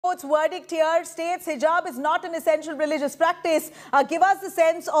Court's verdict here states hijab is not an essential religious practice. Give us the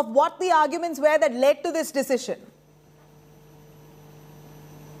sense of what the arguments were that led to this decision.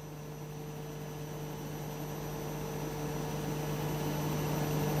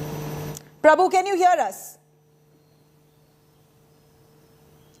 Prabhu, can you hear us?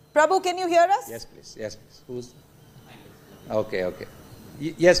 Prabhu, can you hear us? Yes, please. Yes, please. Who's? Okay, okay.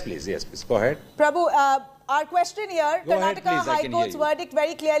 Yes, please. Yes, please. Go ahead. Prabhu, our question here, Karnataka High Court's verdict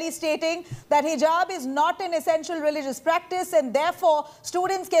very clearly stating that hijab is not an essential religious practice and therefore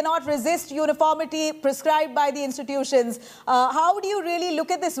students cannot resist uniformity prescribed by the institutions. How do you really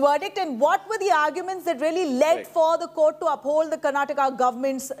look at this verdict, and what were the arguments that really led for the court to uphold the Karnataka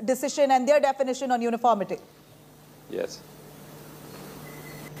government's decision and their definition on uniformity? Yes.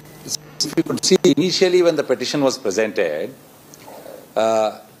 If you could see, initially when the petition was presented,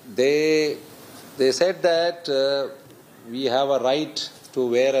 they said that we have a right to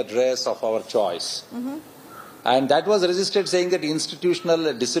wear a dress of our choice. And that was resisted, saying that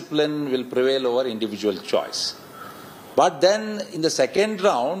institutional discipline will prevail over individual choice. But then in the second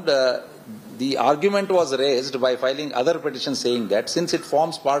round, the argument was raised by filing other petitions saying that since it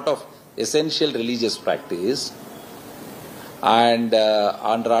forms part of essential religious practice and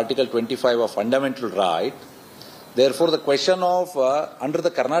under Article 25 of Fundamental Right, therefore the question of under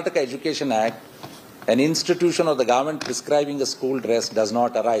the Karnataka Education Act, an institution or the government prescribing a school dress does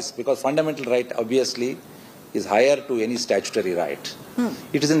not arise, because fundamental right obviously is higher to any statutory right.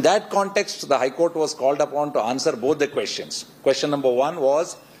 It is in that context the High Court was called upon to answer both the questions. Question number one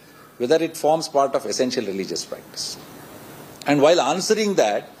was whether it forms part of essential religious practice. And while answering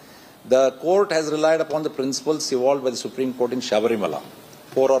that, the court has relied upon the principles evolved by the Supreme Court in Shabarimala,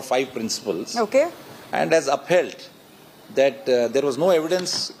 4 or 5 principles, and has upheld that there was no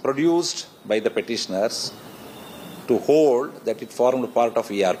evidence produced by the petitioners to hold that it formed part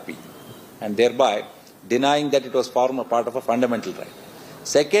of ERP, and thereby denying that it was formed a part of a fundamental right.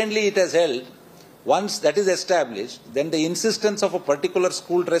 Secondly, it has held, once that is established, then the insistence of a particular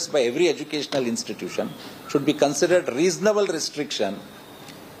school dress by every educational institution should be considered reasonable restriction,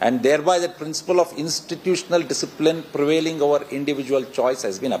 and thereby the principle of institutional discipline prevailing over individual choice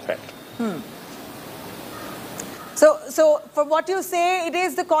has been upheld. So from what you say, it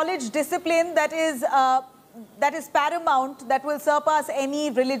is the college discipline that is paramount, that will surpass any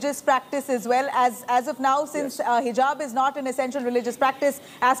religious practice as well. As of now, since hijab is not an essential religious practice,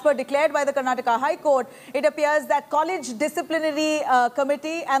 as per declared by the Karnataka High Court, it appears that college disciplinary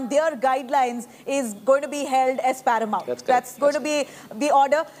committee and their guidelines is going to be held as paramount. That's going to be the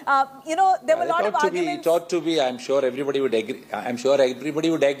order. You know, there were a lot of arguments. It ought to be. I'm sure everybody would agree. I'm sure everybody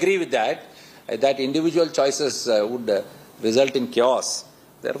would agree with that. That individual choices would result in chaos.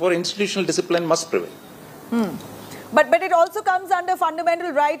 Therefore, institutional discipline must prevail. But it also comes under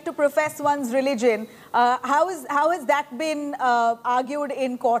fundamental right to profess one's religion. How has that been argued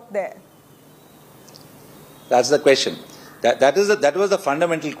in court there? That's the question. That was the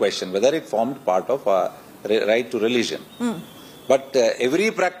fundamental question, whether it formed part of a right to religion. But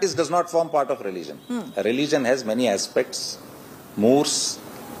every practice does not form part of religion. A religion has many aspects, moves.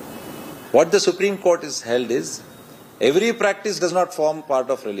 What the Supreme Court has held is, every practice does not form part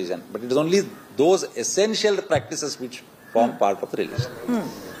of religion, but it is only those essential practices which form part of religion.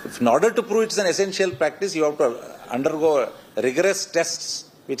 If in order to prove it's an essential practice, you have to undergo rigorous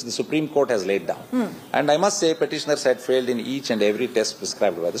tests which the Supreme Court has laid down. And I must say, petitioners had failed in each and every test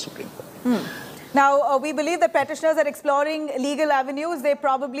prescribed by the Supreme Court. Now, we believe that petitioners are exploring legal avenues. They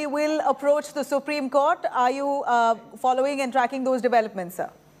probably will approach the Supreme Court. Are you following and tracking those developments, sir?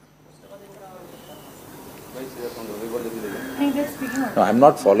 No, I'm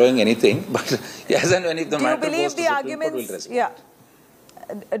not following anything, but yes, and when if the matter goes to the Supreme Court, we'll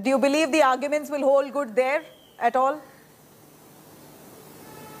respond. Do you believe the arguments will hold good there at all?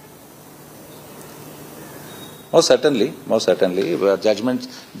 Most certainly.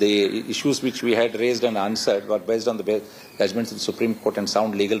 Judgments, the issues which we had raised and answered were based on the judgments of the Supreme Court and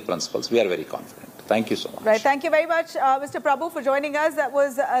sound legal principles. We are very confident. Thank you so much. Right. Thank you very much, Mr. Prabhu, for joining us. That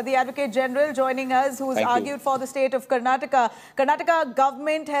was the Advocate General joining us, who's argued for the state of Karnataka. Karnataka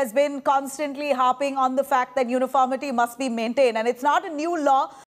government has been constantly harping on the fact that uniformity must be maintained. And it's not a new law.